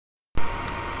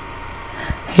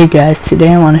Hey guys, today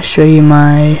I want to show you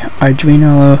my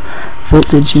Arduino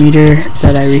voltage meter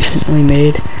that I recently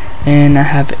made, and I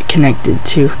have it connected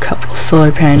to a couple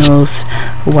solar panels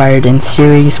wired in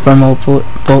series for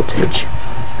voltage.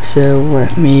 So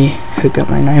let me hook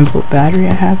up my 9-volt battery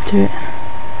I have to it,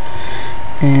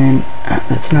 and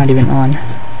that's not even on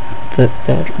the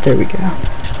bed. There we go.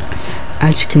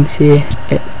 As you can see,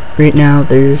 right now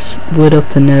there's little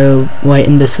to no light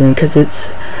in this room because it's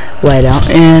light out,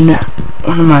 and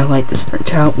one of my lights is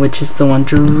burnt out, which is the one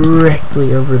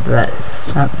directly over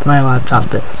this, not my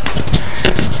laptop, this.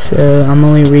 So I'm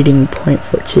only reading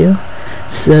 0.42.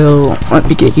 So let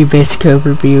me get you a basic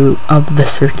overview of the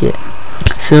circuit.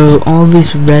 So all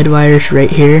these red wires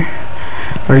right here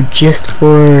are just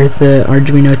for the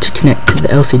Arduino to connect to the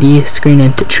LCD screen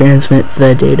and to transmit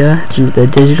the data through the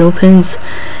digital pins,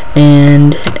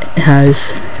 and it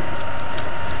has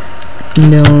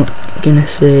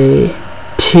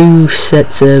two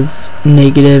sets of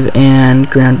negative and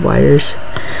ground wires.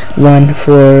 One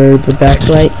for the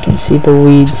backlight, you can see the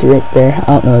leads right there, I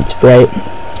don't know, it's bright,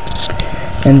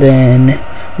 and then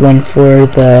one for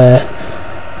the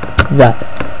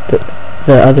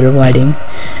other lighting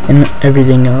and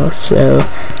everything else. So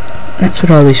that's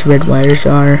what all these red wires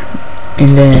are.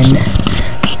 And then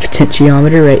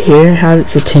potentiometer right here,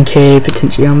 it's a 10K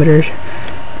potentiometer,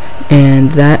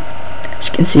 and that, as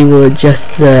you can see, will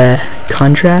adjust the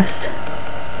contrast.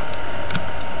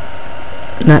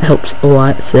 That helps a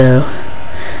lot. So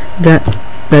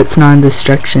that's not in the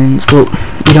instructions. Well,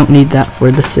 you don't need that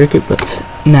for the circuit, but it's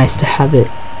nice to have it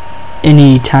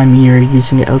anytime you're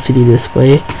using an LCD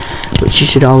display, which you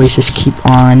should always just keep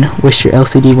on with your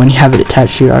LCD when you have it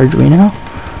attached to your Arduino.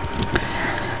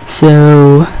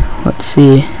 So let's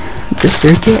see the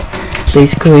circuit.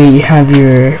 Basically, you have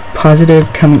your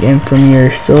positive coming in from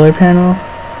your solar panel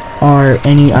or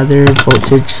any other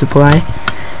voltage supply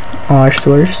or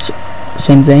source,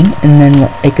 same thing, and then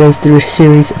it goes through a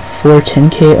series of 4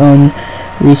 10K ohm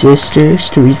resistors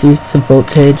to reduce the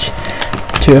voltage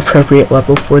to appropriate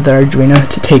level for the Arduino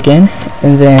to take in,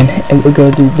 and then it will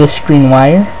go through this green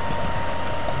wire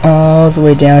all the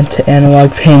way down to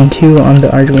analog pin 2 on the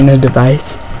Arduino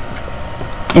device.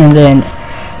 And then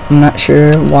I'm not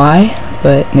sure why,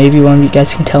 but maybe one of you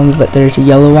guys can tell me, but there's a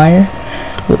yellow wire,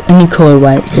 well, any color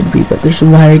wire it could be, but there's a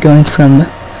wire going from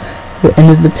the end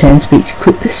of the pins,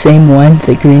 basically the same one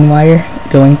the green wire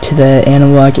going to the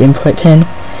analog input pin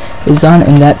is on,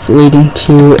 and that's leading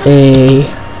to a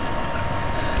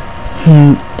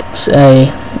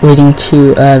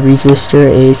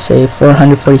resistor, say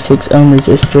 446 ohm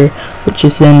resistor, which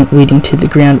is then leading to the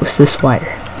ground with this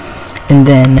wire. And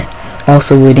then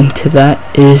also leading to that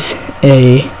is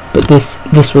but this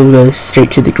will go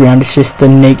straight to the ground. It's just the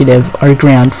negative or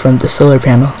ground from the solar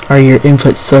panel or your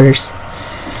input source,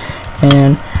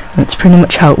 and that's pretty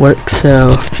much how it works.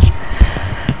 So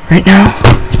right now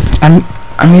I'm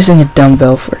using a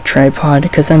dumbbell for a tripod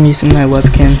because I'm using my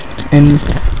webcam and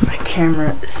my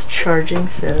camera is charging.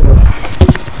 So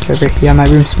yeah, my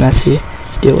room's messy,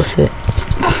 deal with it.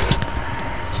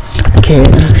 Okay,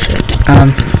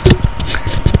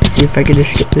 let's see if I could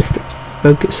just get this to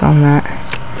focus on that,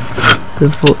 the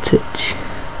voltage.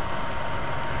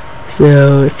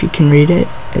 So if you can read it,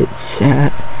 it's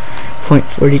at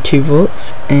 0.42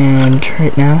 volts, and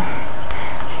right now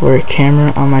for a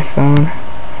camera on my phone,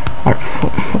 or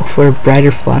for a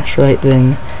brighter flashlight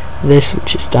than this,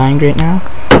 which is dying right now,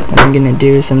 what I'm gonna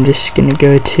do is I'm just gonna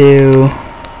go to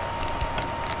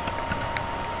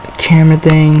the camera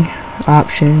thing,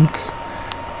 options,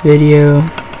 video,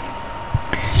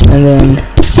 and then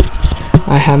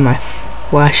I have my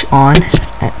flash on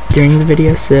during the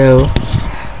video, so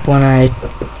when I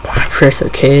press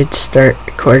OK to start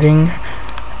recording,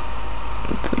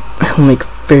 it'll make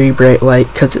very bright light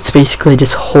because it's basically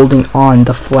just holding on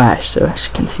the flash. So as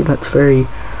you can see, that's very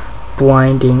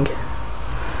blinding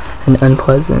and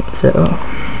unpleasant. So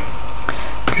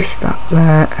just stop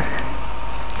that.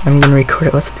 I'm gonna record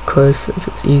it. Let's be close so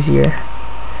it's easier.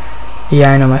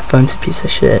 Yeah, I know my phone's a piece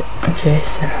of shit. Okay,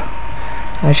 so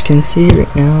as you can see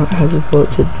right now, it has a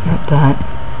voltage, not that.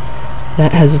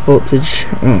 That has a voltage,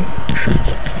 come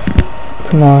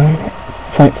on,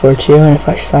 0.42, and if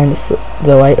I shine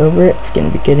the light over it, it's going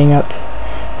to be getting up,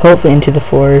 hopefully into the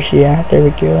 4s, yeah, there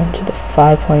we go, into the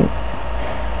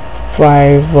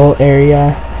 5.5 volt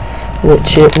area,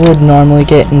 which it would normally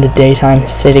get in the daytime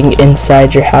sitting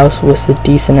inside your house with a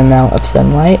decent amount of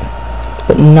sunlight,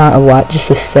 but not a lot,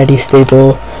 just a steady,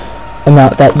 stable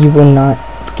amount that you will not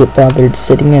get bothered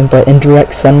sitting in. But in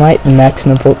direct sunlight, the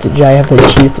maximum voltage I have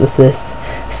achieved with this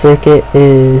circuit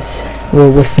is,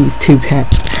 well, with these two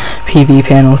PV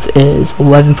panels, is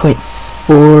 11.5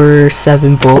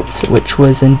 47 volts, which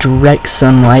was in direct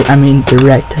sunlight. I mean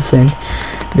direct as in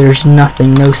there's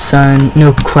nothing, no sun,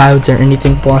 no clouds or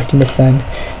anything blocking the sun.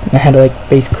 And I had like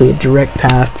basically a direct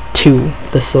path to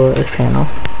the solar panel.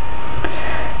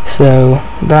 So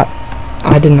that,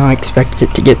 I did not expect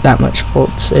it to get that much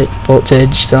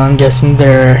voltage, so I'm guessing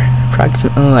they're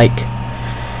approximately like,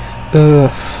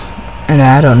 and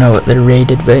I don't know what they're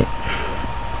rated, but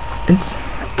it's,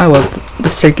 oh well, the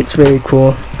circuit's very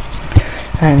cool.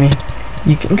 I mean,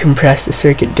 you can compress the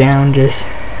circuit down, just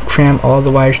cram all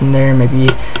the wires in there, maybe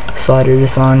solder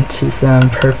this onto some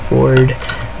perf board,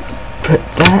 put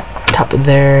that on top of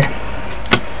there,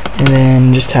 and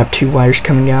then just have 2 wires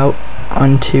coming out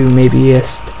onto maybe a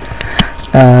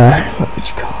what would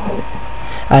you call it?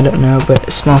 I don't know, but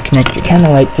a small connector, kind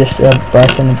of like just a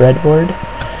bus and a breadboard.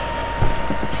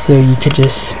 So you could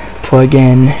just plug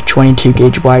in 22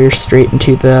 gauge wires straight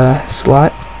into the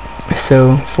slot.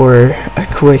 So for a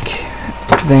quick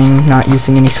thing, not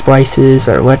using any splices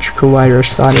or electrical wire or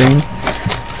soldering.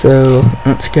 So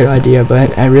that's a good idea,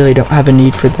 but I really don't have a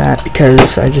need for that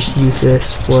because I just use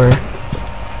this for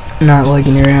not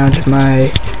lugging around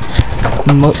my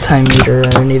multimeter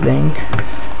or anything.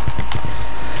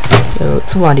 So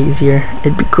it's a lot easier.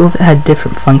 It'd be cool if it had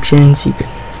different functions. You could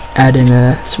add in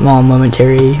a small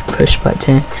momentary push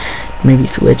button, maybe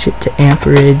switch it to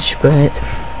amperage, but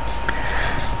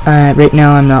right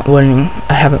now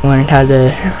I haven't learned how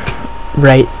to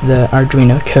write the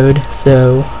Arduino code,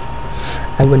 so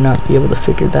I would not be able to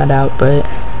figure that out. But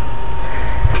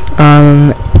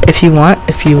if you want,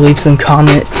 if you leave some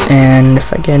comments, and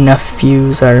if I get enough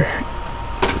views or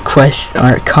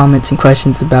comments and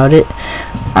questions about it,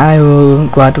 I will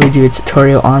gladly do a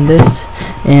tutorial on this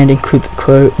and include the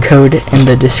code in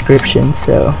the description.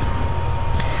 So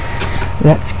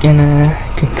that's gonna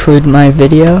conclude my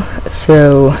video,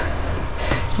 so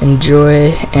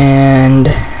enjoy and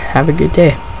have a good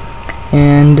day,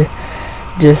 and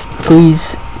just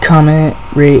please comment,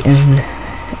 rate, and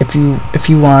if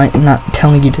you want, I'm not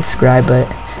telling you to subscribe, but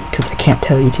because I can't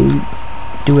tell you to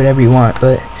do whatever you want,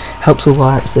 but it helps a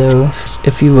lot, so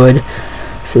if you would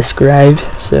subscribe.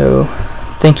 So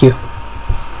thank you.